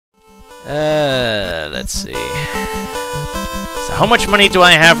Let's see. So how much money do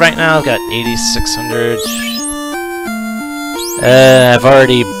I have right now? I've got 8,600. I've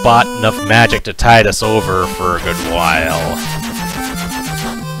already bought enough magic to tide us over for a good while.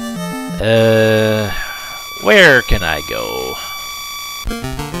 Where can I go?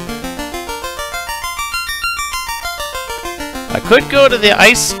 I could go to the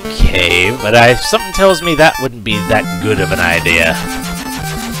ice cave, but something tells me that wouldn't be that good of an idea.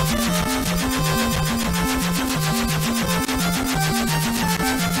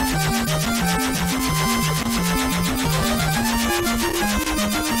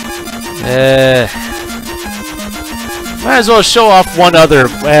 Might as well show off one other.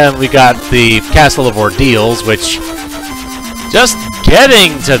 We got the Castle of Ordeals, which just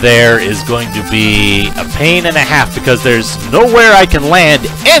getting to there is going to be a pain and a half because there's nowhere I can land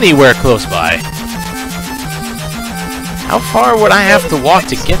anywhere close by. How far would I have to walk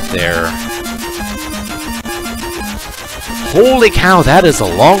to get there? Holy cow, that is a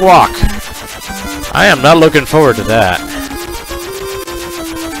long walk. I am not looking forward to that.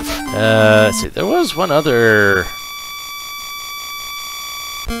 Let's see, there was one other...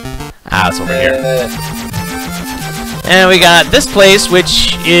 Ah, it's over here. And we got this place,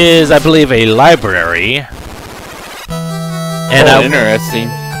 which is, I believe, a library. And interesting.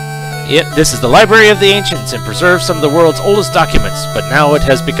 Yep, this is the Library of the Ancients and preserves some of the world's oldest documents, but now it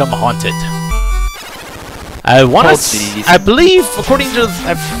has become haunted. I believe, according to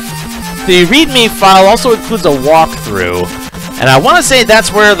the README file, also includes a walkthrough. And I want to say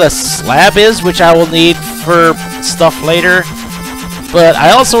that's where the slab is, which I will need for stuff later. But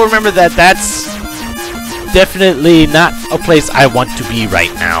I also remember that that's definitely not a place I want to be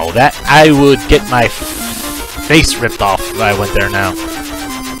right now. That I would get my face ripped off if I went there now.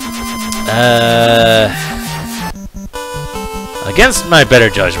 Against my better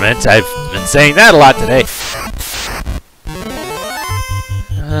judgment, I've been saying that a lot today.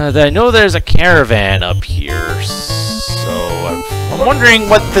 I know there's a caravan up here, so I'm wondering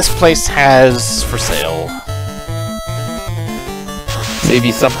what this place has for sale.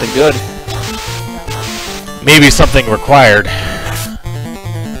 Maybe something good. Maybe something required.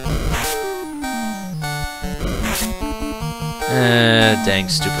 Dang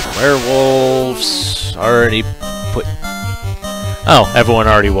stupid werewolves. Already put... Oh, everyone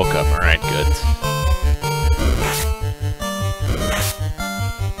already woke up. Alright, good.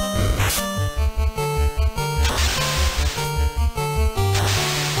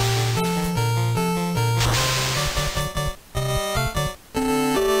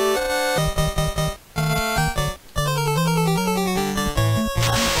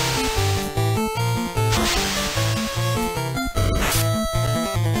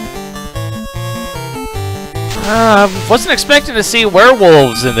 Wasn't expecting to see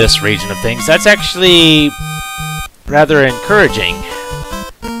werewolves in this region of things. That's actually rather encouraging.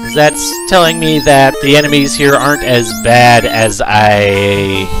 That's telling me that the enemies here aren't as bad as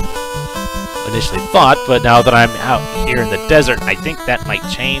I initially thought, but now that I'm out here in the desert, I think that might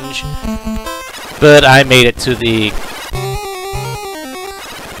change. But I made it to the...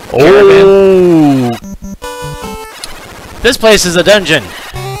 Oh! This place is a dungeon.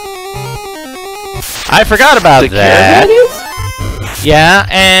 I forgot about that. Yeah,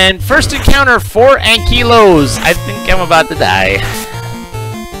 and first encounter 4 ankylos. I think I'm about to die.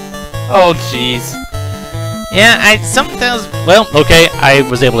 Oh, jeez. Yeah, sometimes. Well, okay, I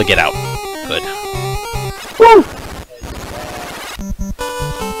was able to get out. Good. Woo!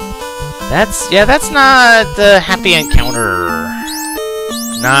 That's not a happy encounter.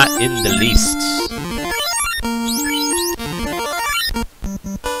 Not in the least.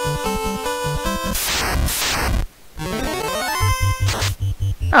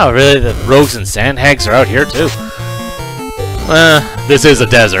 Oh, really? The rogues and sandhags are out here, too? This is a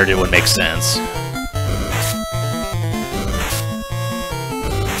desert. It would make sense. Go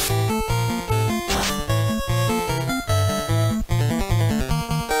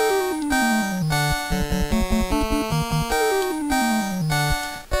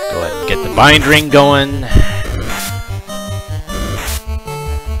ahead and get the bind ring going.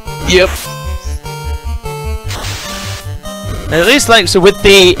 Yep. At least, like, so with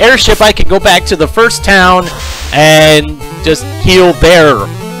the airship, I can go back to the first town and just heal there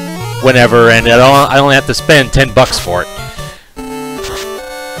whenever, and I only have to spend 10 bucks for it.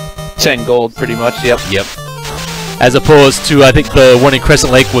 10 gold, pretty much, yep. Yep. As opposed to, I think the one in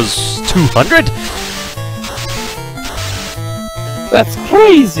Crescent Lake was 200? That's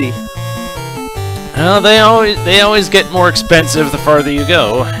crazy! Well, they always get more expensive the farther you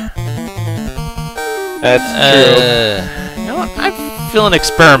go. That's true. You know what? I feeling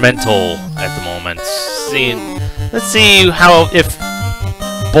experimental at the moment. Let's see how if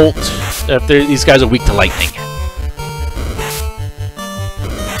these guys are weak to lightning.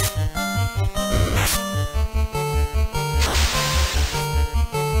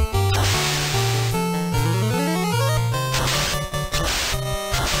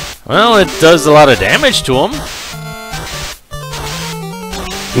 Well, it does a lot of damage to him.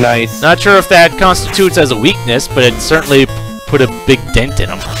 Nice. Not sure if that constitutes as a weakness, but it certainly put a big dent in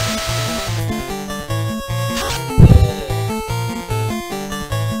him.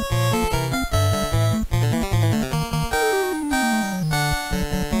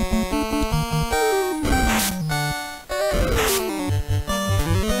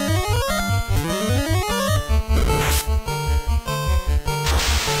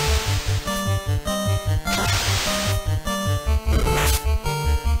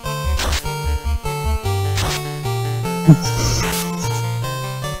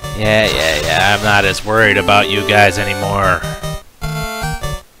 Yeah, I'm not as worried about you guys anymore.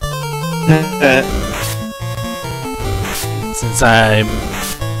 Since I'm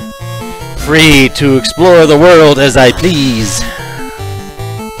free to explore the world as I please.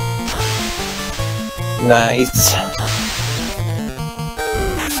 Nice.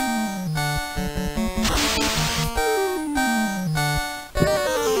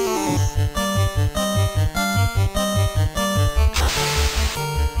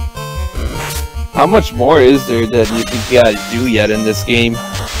 How much more is there that you think you gotta do yet in this game?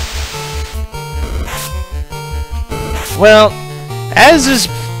 Well, as is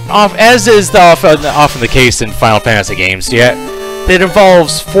often the case in Final Fantasy games, yeah, it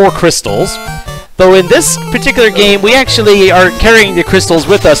involves 4 crystals. Though in this particular game, we actually are carrying the crystals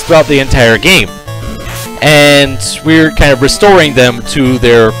with us throughout the entire game, and we're kind of restoring them to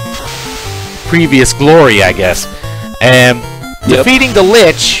their previous glory, I guess. And defeating the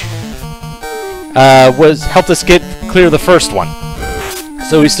Lich helped us clear the first one.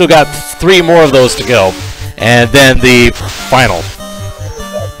 So we still got 3 more of those to go, and then the final.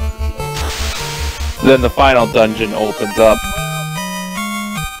 Then the final dungeon opens up.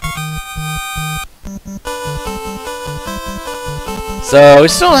 So we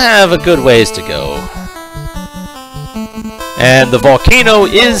still have a good ways to go. And the volcano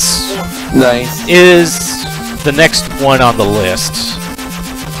is the next one on the list.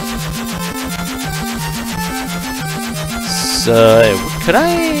 So,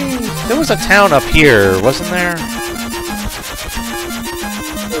 there was a town up here, wasn't there?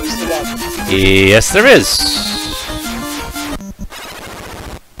 Yes, there is.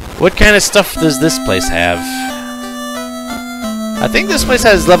 What kind of stuff does this place have? I think this place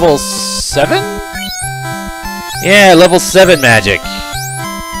has level 7? Yeah, level 7 magic.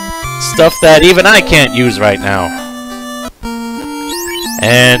 Stuff that even I can't use right now.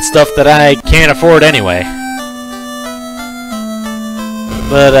 And stuff that I can't afford anyway.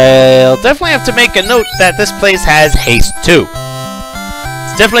 But I'll definitely have to make a note that this place has haste too.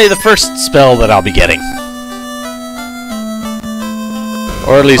 It's definitely the first spell that I'll be getting.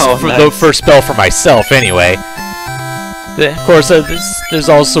 Or at least the first spell for myself anyway. Of course, there's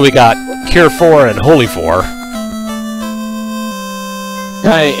also, we got Cure 4 and Holy 4.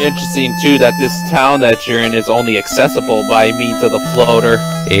 Kind of interesting too that this town that you're in is only accessible by means of the floater.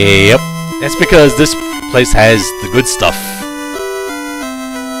 Yep. That's because this place has the good stuff.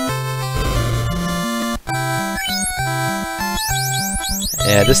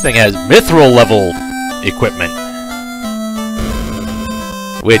 Yeah, this thing has mithril level equipment,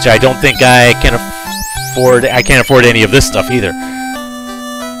 which I don't think I can afford. I can't afford any of this stuff either.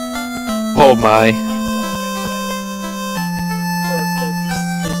 Oh my.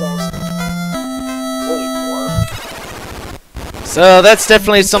 So that's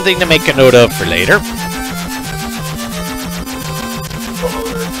definitely something to make a note of for later.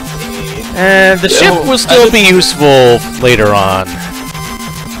 And the ship will still be useful later on.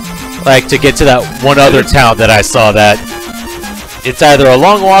 Like to get to that one other town that I saw that it's either a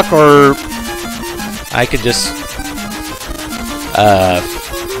long walk or I could just oh,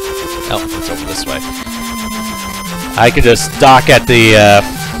 it's over this way. I could just dock at the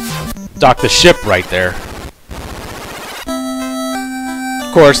dock the ship right there.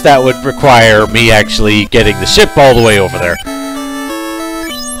 Of course, that would require me actually getting the ship all the way over there.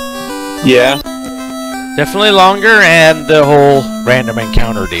 Yeah. Definitely longer, and the whole random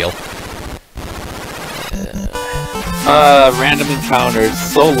encounter deal. Random encounters,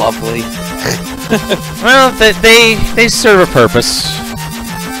 so lovely. Well, they serve a purpose.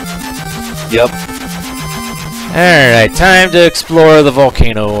 Yep. Alright, time to explore the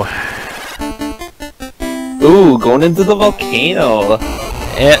volcano. Ooh, going into the volcano.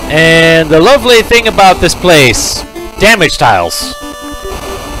 And the lovely thing about this place, damage tiles.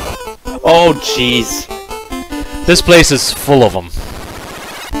 Oh, jeez. This place is full of them.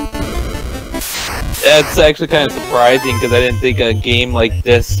 That's actually kind of surprising because I didn't think a game like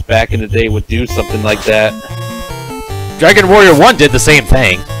this back in the day would do something like that. Dragon Warrior 1 did the same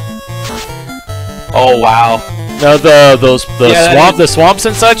thing. Oh wow. No, the swamps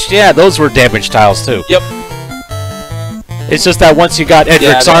and such, yeah, those were damage tiles too. Yep. It's just that once you got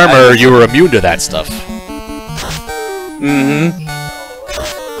Edric's armor, you were immune to that stuff. Mm-hmm.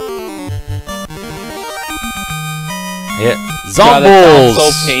 Yeah. Zombies!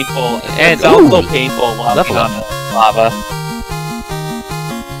 So painful. And it sounds so painful walking on the lava.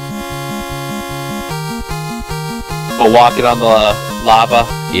 But walking on the lava.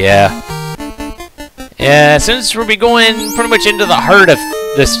 Yeah. Yeah, since we'll be going pretty much into the heart of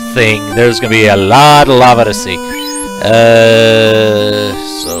this thing, there's gonna be a lot of lava to see.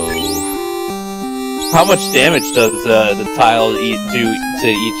 So... How much damage does the tile do to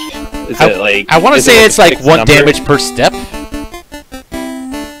each? Is it like... I want to say it's like 1 damage per step.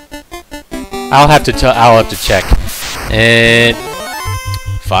 I'll have to check. And...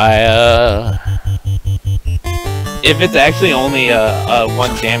 Fire... If it's actually only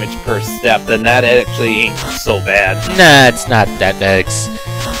 1 damage per step, then that actually ain't so bad. Nah, it's not that.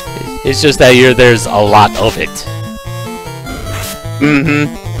 It's just that there's a lot of it. Mm-hmm.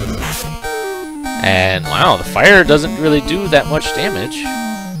 And wow, the fire doesn't really do that much damage.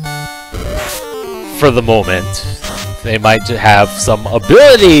 For the moment. They might have some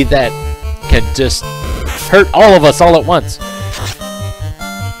ability that can just hurt all of us all at once.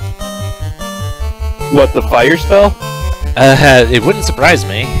 What, the fire spell? It wouldn't surprise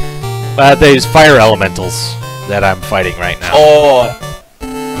me. There's fire elementals that I'm fighting right now.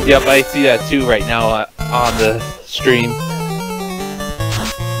 Oh, yep, I see that too right now on the stream.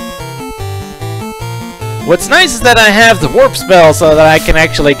 What's nice is that I have the warp spell so that I can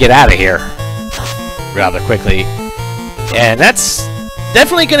actually get out of here rather quickly. And that's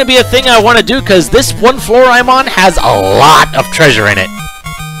definitely going to be a thing I want to do because this one floor I'm on has a lot of treasure in it.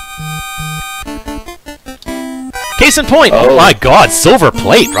 Case in point, oh my god, silver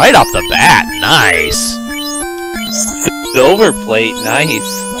plate right off the bat. Nice. Silver plate,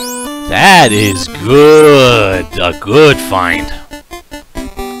 nice. That is good. A good find.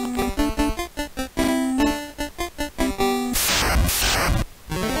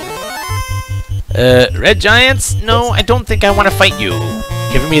 Red Giants? No, I don't think I want to fight you.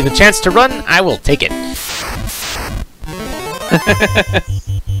 Giving me the chance to run, I will take it.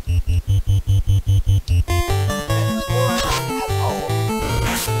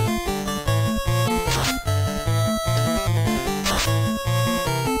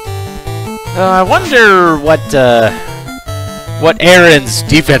 I wonder what Aaron's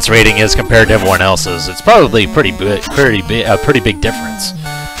defense rating is compared to everyone else's. It's probably a pretty big difference.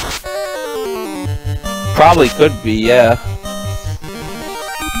 Probably could be, yeah.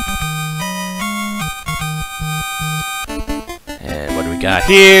 And what do we got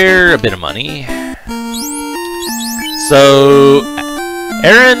here? A bit of money. So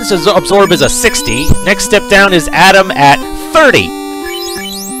Aaron's absorb is a 60. Next step down is Adam at 30.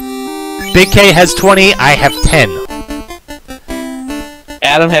 Big K has 20, I have 10.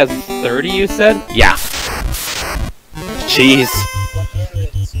 Adam has 30, you said? Yeah. Jeez.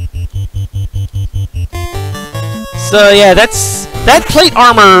 So yeah, that plate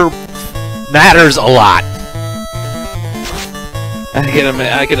armor matters a lot. I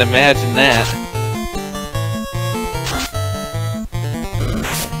can imagine that.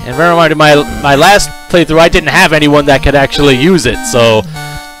 And bear in mind, my last playthrough, I didn't have anyone that could actually use it, so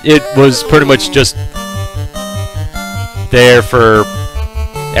it was pretty much just there for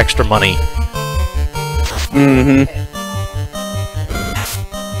extra money. Mm-hmm.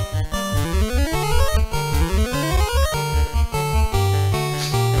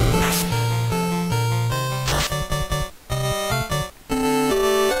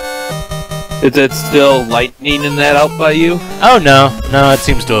 Is it still lightning in that out by you? Oh no, it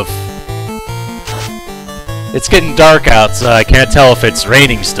seems to have. It's getting dark out, so I can't tell if it's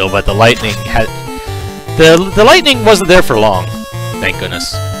raining still, but the lightning had... The lightning wasn't there for long, thank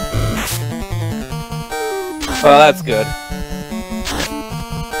goodness. Well, that's good.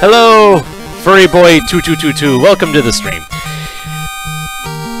 Hello, Furry Boy 2222, welcome to the stream.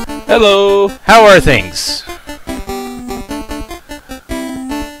 Hello! How are things?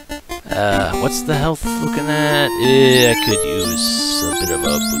 What's the health looking at? I could use a bit of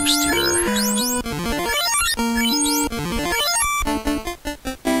a boost here.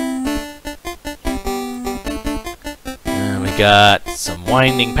 got some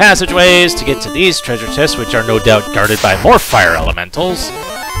winding passageways to get to these treasure chests, which are no doubt guarded by more fire elementals.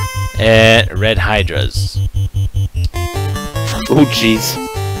 And red hydras. Oh, jeez.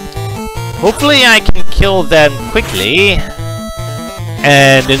 Hopefully I can kill them quickly.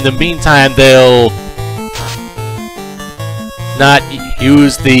 And in the meantime, they'll not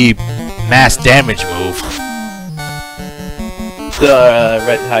use the mass damage move. The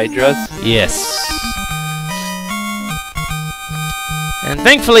red hydras? Yes. And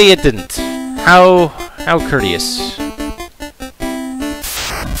thankfully it didn't. How courteous.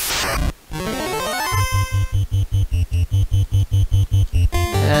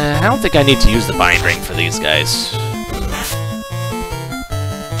 I don't think I need to use the bind ring for these guys.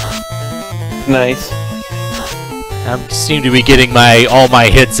 Nice. I seem to be getting all my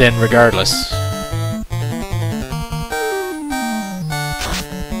hits in regardless.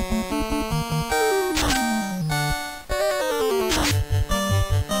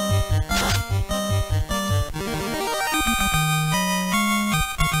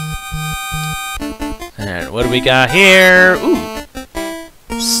 And what do we got here? Ooh!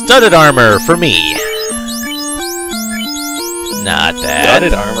 Studded armor for me. Not bad.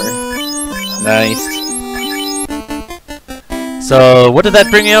 Studded armor. Nice. So, what did that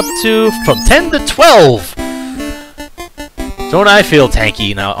bring me up to? From 10 to 12! Don't I feel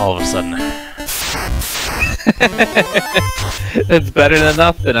tanky now all of a sudden? It's better than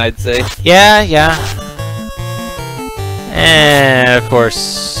nothing, I'd say. Yeah, yeah. And, of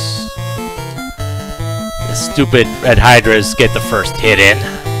course, the stupid red hydras get the first hit in.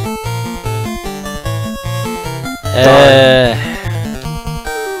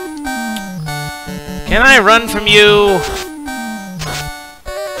 Can I run from you?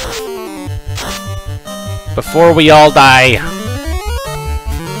 Before we all die.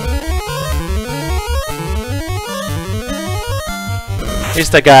 At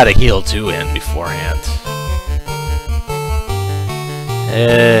least I got a heal 2 in beforehand.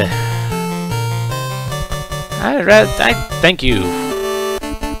 Thank you.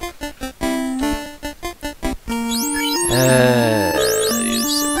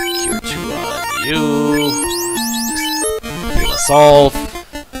 Use Cure 2 on you. Just heal us all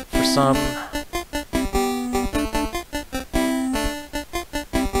for some.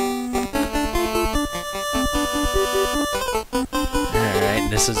 Alright,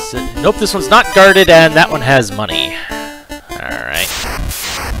 this is... nope, this one's not guarded, and that one has money. Alright.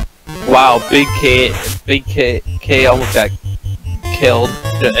 Wow, Big K almost got killed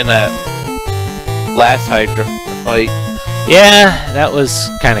in that last Hydra fight. Yeah, that was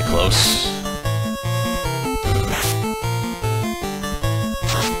kind of close.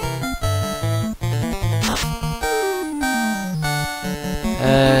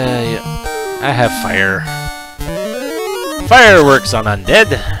 Yeah. I have fire. Fireworks on undead.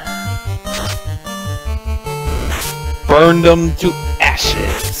 Burned them to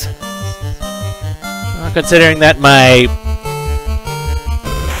ashes. Considering that my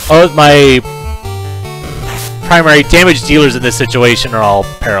primary damage dealers in this situation are all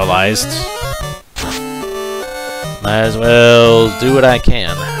paralyzed, might as well do what I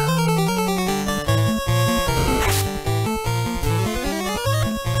can.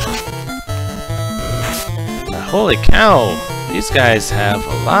 Holy cow! These guys have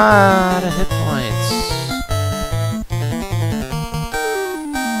a lot of hit points.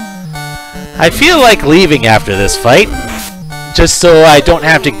 I feel like leaving after this fight, just so I don't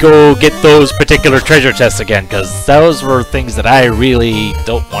have to go get those particular treasure chests again, because those were things that I really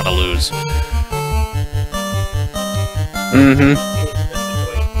don't want to lose. Mm-hmm.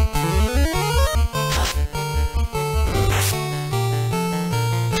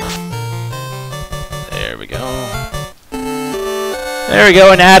 There we go. There we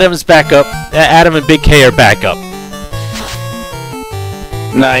go, and Adam's back up. Adam and Big K are back up.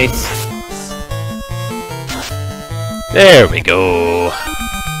 Nice. There we go.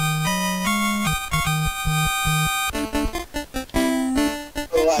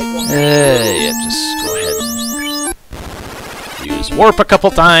 Yeah, just go ahead and use warp a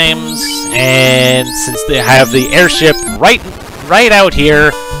couple times, and since they have the airship right out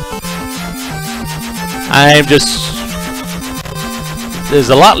here, I'm just... there's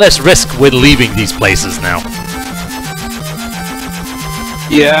a lot less risk with leaving these places now.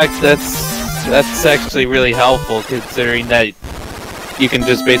 Yeah, that's actually really helpful, considering that you can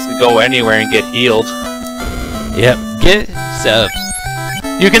just basically go anywhere and get healed. Yep, so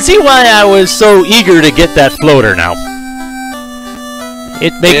you can see why I was so eager to get that floater now.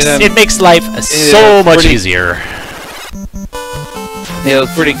 It makes life so much easier. Yeah, it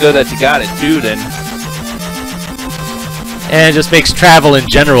was pretty good that you got it too, then. And it just makes travel in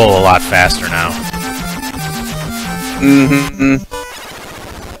general a lot faster now.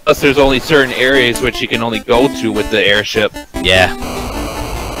 Plus, there's only certain areas which you can only go to with the airship. Yeah.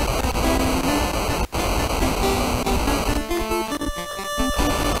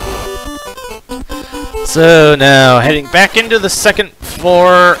 So now, heading back into the second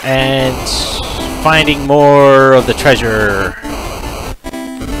floor and finding more of the treasure.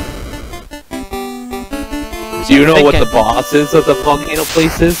 Do you know what the boss is of the volcano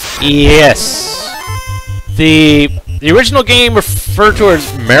place is? Yes. The original game referred to as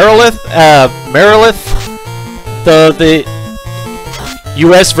Merilith. The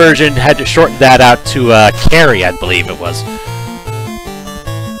US version had to shorten that out to Carrie, I believe it was.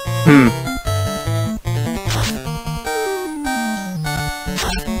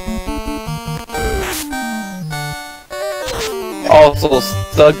 Also,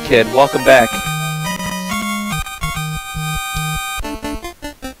 Stud Kid, welcome back.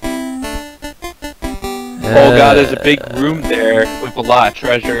 Oh god, there's a big room there with a lot of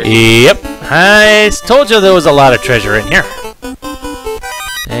treasure. Yep, I told you there was a lot of treasure in here.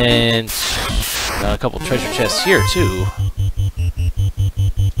 And got a couple treasure chests here too.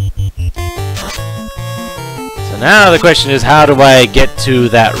 So now the question is, how do I get to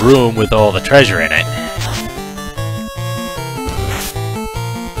that room with all the treasure in it?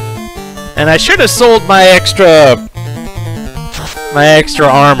 And I should have sold my extra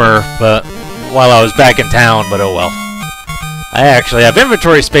armor, but while I was back in town, but oh well. I actually have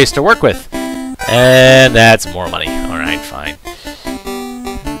inventory space to work with. And that's more money. Alright, fine.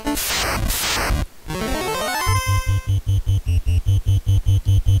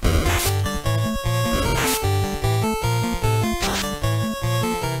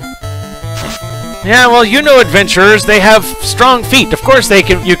 Yeah, well, you know adventurers, they have strong feet. Of course you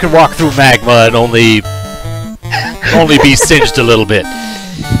can walk through magma and only be singed a little bit.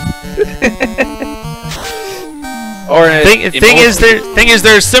 Thing is,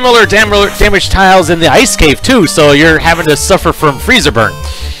 there's similar damage tiles in the ice cave too, so you're having to suffer from freezer burn.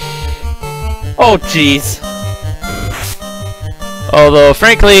 Oh, jeez. Although,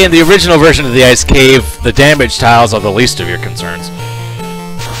 frankly, in the original version of the ice cave, the damage tiles are the least of your concerns.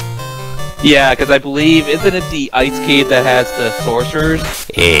 Yeah, because I believe, isn't it the ice cave that has the sorcerers?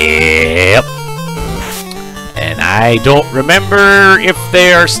 Yep. And I don't remember if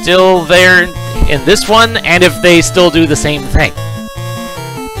they are still there in this one, and if they still do the same thing.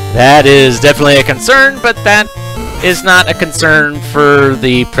 That is definitely a concern, but that is not a concern for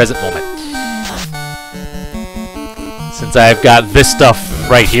the present moment. Since I've got this stuff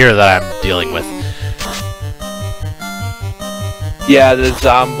right here that I'm dealing with. Yeah, the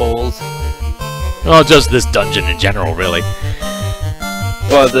zombies. Well, just this dungeon in general, really.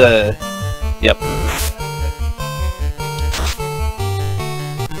 Well, yep.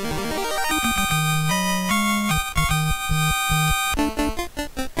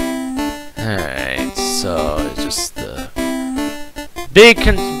 Alright, so just the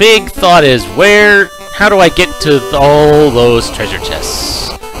big thought is, how do I get to all those treasure chests?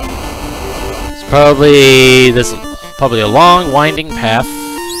 It's probably a long, winding path,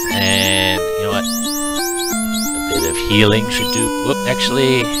 and you know what? A bit of healing should do. Whoop,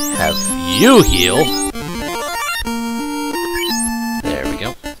 actually, have you heal. There we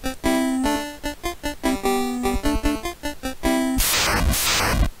go.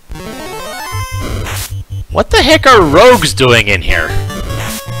 What the heck are rogues doing in here?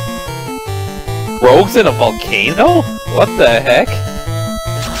 Rogues in a volcano? What the heck?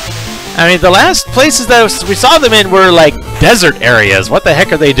 I mean, the last places that we saw them in were, like, desert areas. What the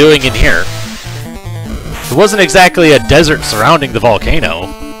heck are they doing in here? It wasn't exactly a desert surrounding the volcano.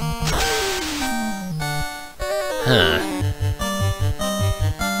 Huh.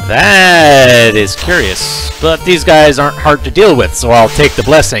 That is curious. But these guys aren't hard to deal with, so I'll take the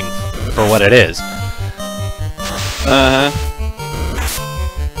blessing for what it is. Uh-huh.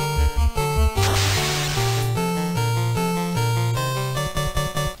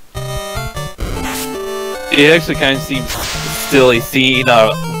 It actually kind of seems silly seeing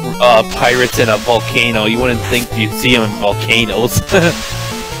pirates in a volcano. You wouldn't think you'd see them in volcanoes.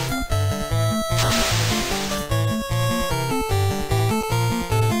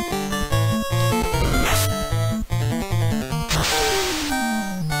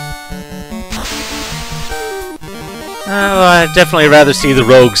 I'd definitely rather see the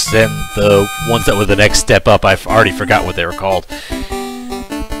rogues than the ones that were the next step up. I've already forgot what they were called.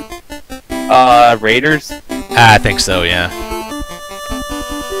 Raiders? I think so, yeah.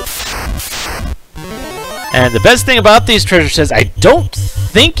 And the best thing about these treasure chests, I don't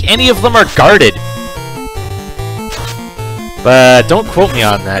think any of them are guarded. But don't quote me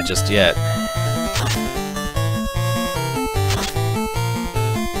on that just yet.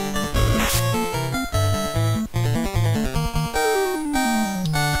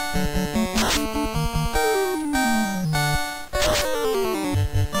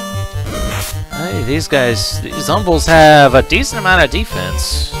 Hey, these Zombies have a decent amount of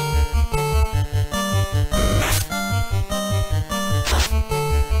defense.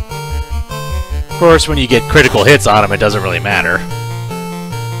 Of course, when you get critical hits on them, it doesn't really matter.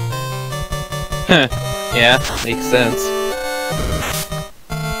 Yeah, makes sense.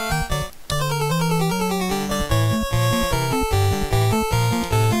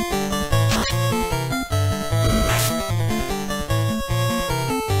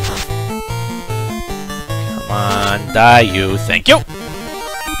 Come on, die you. Thank you.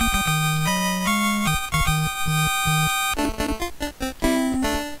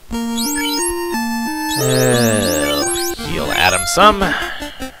 Heal Adam some. Of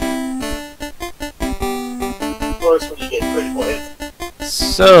course, when you get critical hits.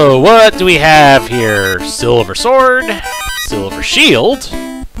 So, what do we have here? Silver sword, silver shield.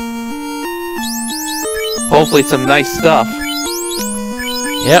 Hopefully some nice stuff.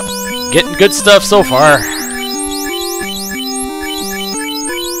 Yep, getting good stuff so far.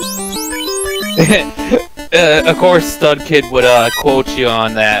 Of course, Stud Kid would quote you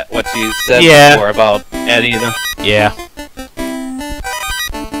on that, what you said before about adding them. Yeah.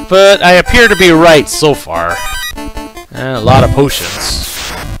 But I appear to be right so far. A lot of potions.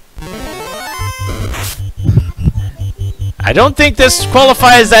 I don't think this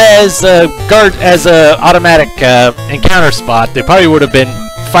qualifies as a automatic encounter spot. They probably would have been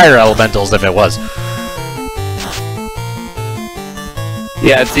fire elementals if it was.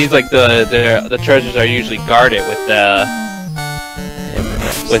 Yeah, it seems like the treasures are usually guarded with that.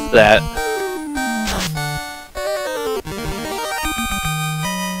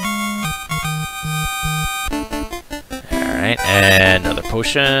 Alright, and another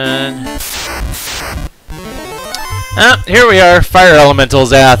potion. Ah, here we are, fire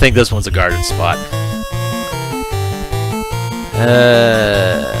elementals. Yeah, I think this one's a guarded spot.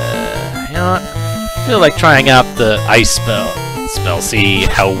 You know what? I feel like trying out the ice spell. See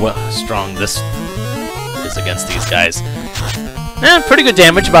how strong this is against these guys. Pretty good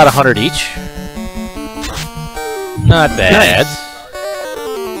damage, about 100 each. Not bad. Nice.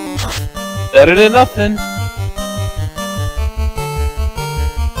 Better than nothing.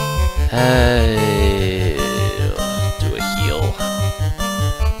 Do a heal.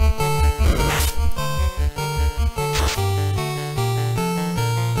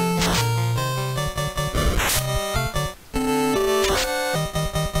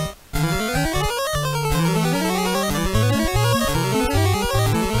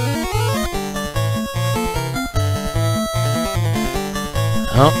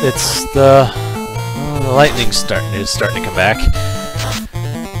 Oh, it's the lightning's starting to come back,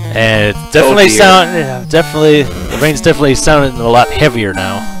 and it's definitely the rain's definitely sounding a lot heavier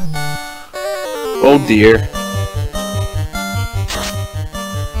now. Oh dear.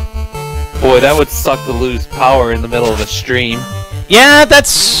 Boy, that would suck to lose power in the middle of a stream. Yeah,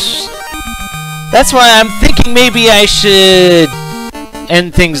 that's why I'm thinking maybe I should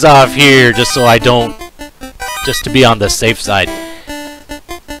end things off here, just to be on the safe side.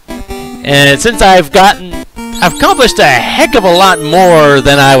 And since I've accomplished a heck of a lot more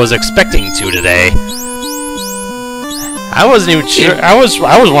than I was expecting to today. I wasn't even sure. I was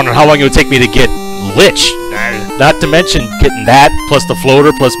wondering how long it would take me to get Lich. Not to mention getting that, plus the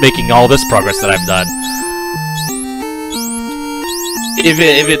floater, plus making all this progress that I've done.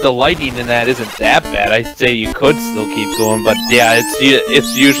 If the lightning in that isn't that bad, I'd say you could still keep going. But yeah,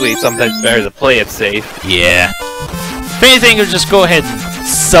 it's usually sometimes better to play it safe. Yeah. If anything, I'll just go ahead and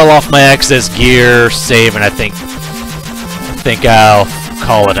sell off my excess gear, save, and I think I'll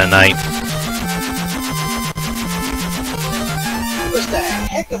call it a night. It was a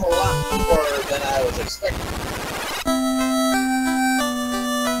heck of a lot more than I was expecting.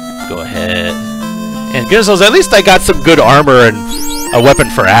 Go ahead. And good news, at least I got some good armor and a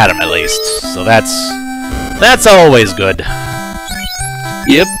weapon for Adam, at least. So that's always good.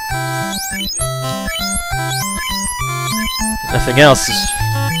 Yep. Nothing else.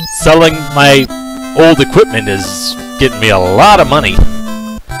 Selling my old equipment is getting me a lot of money.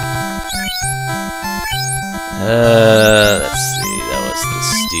 Let's see. That was the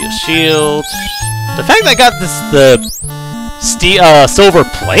steel shield. The fact that I got the silver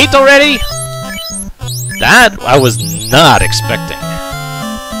plate already, that I was not expecting.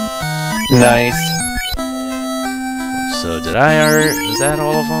 Nice. So was that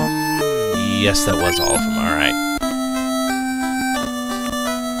all of them? Yes, that was all of them. All right.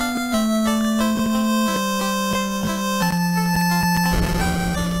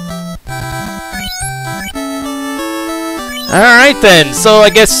 Alright then, so I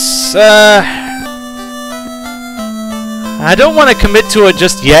guess, I don't want to commit to it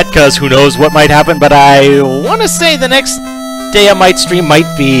just yet, because who knows what might happen, but I want to say the next day I might stream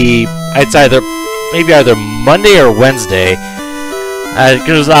might be, it's maybe either Monday or Wednesday,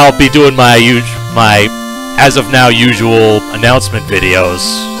 because I'll be doing my as of now, usual announcement videos.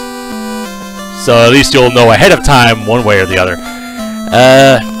 So at least you'll know ahead of time, one way or the other.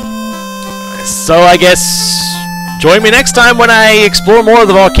 So I guess join me next time when I explore more of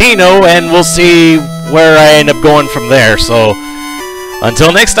the volcano, and we'll see where I end up going from there. So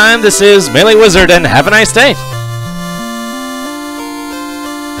until next time, this is MeleeWizard, and have a nice day.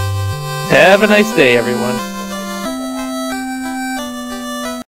 Have a nice day, everyone.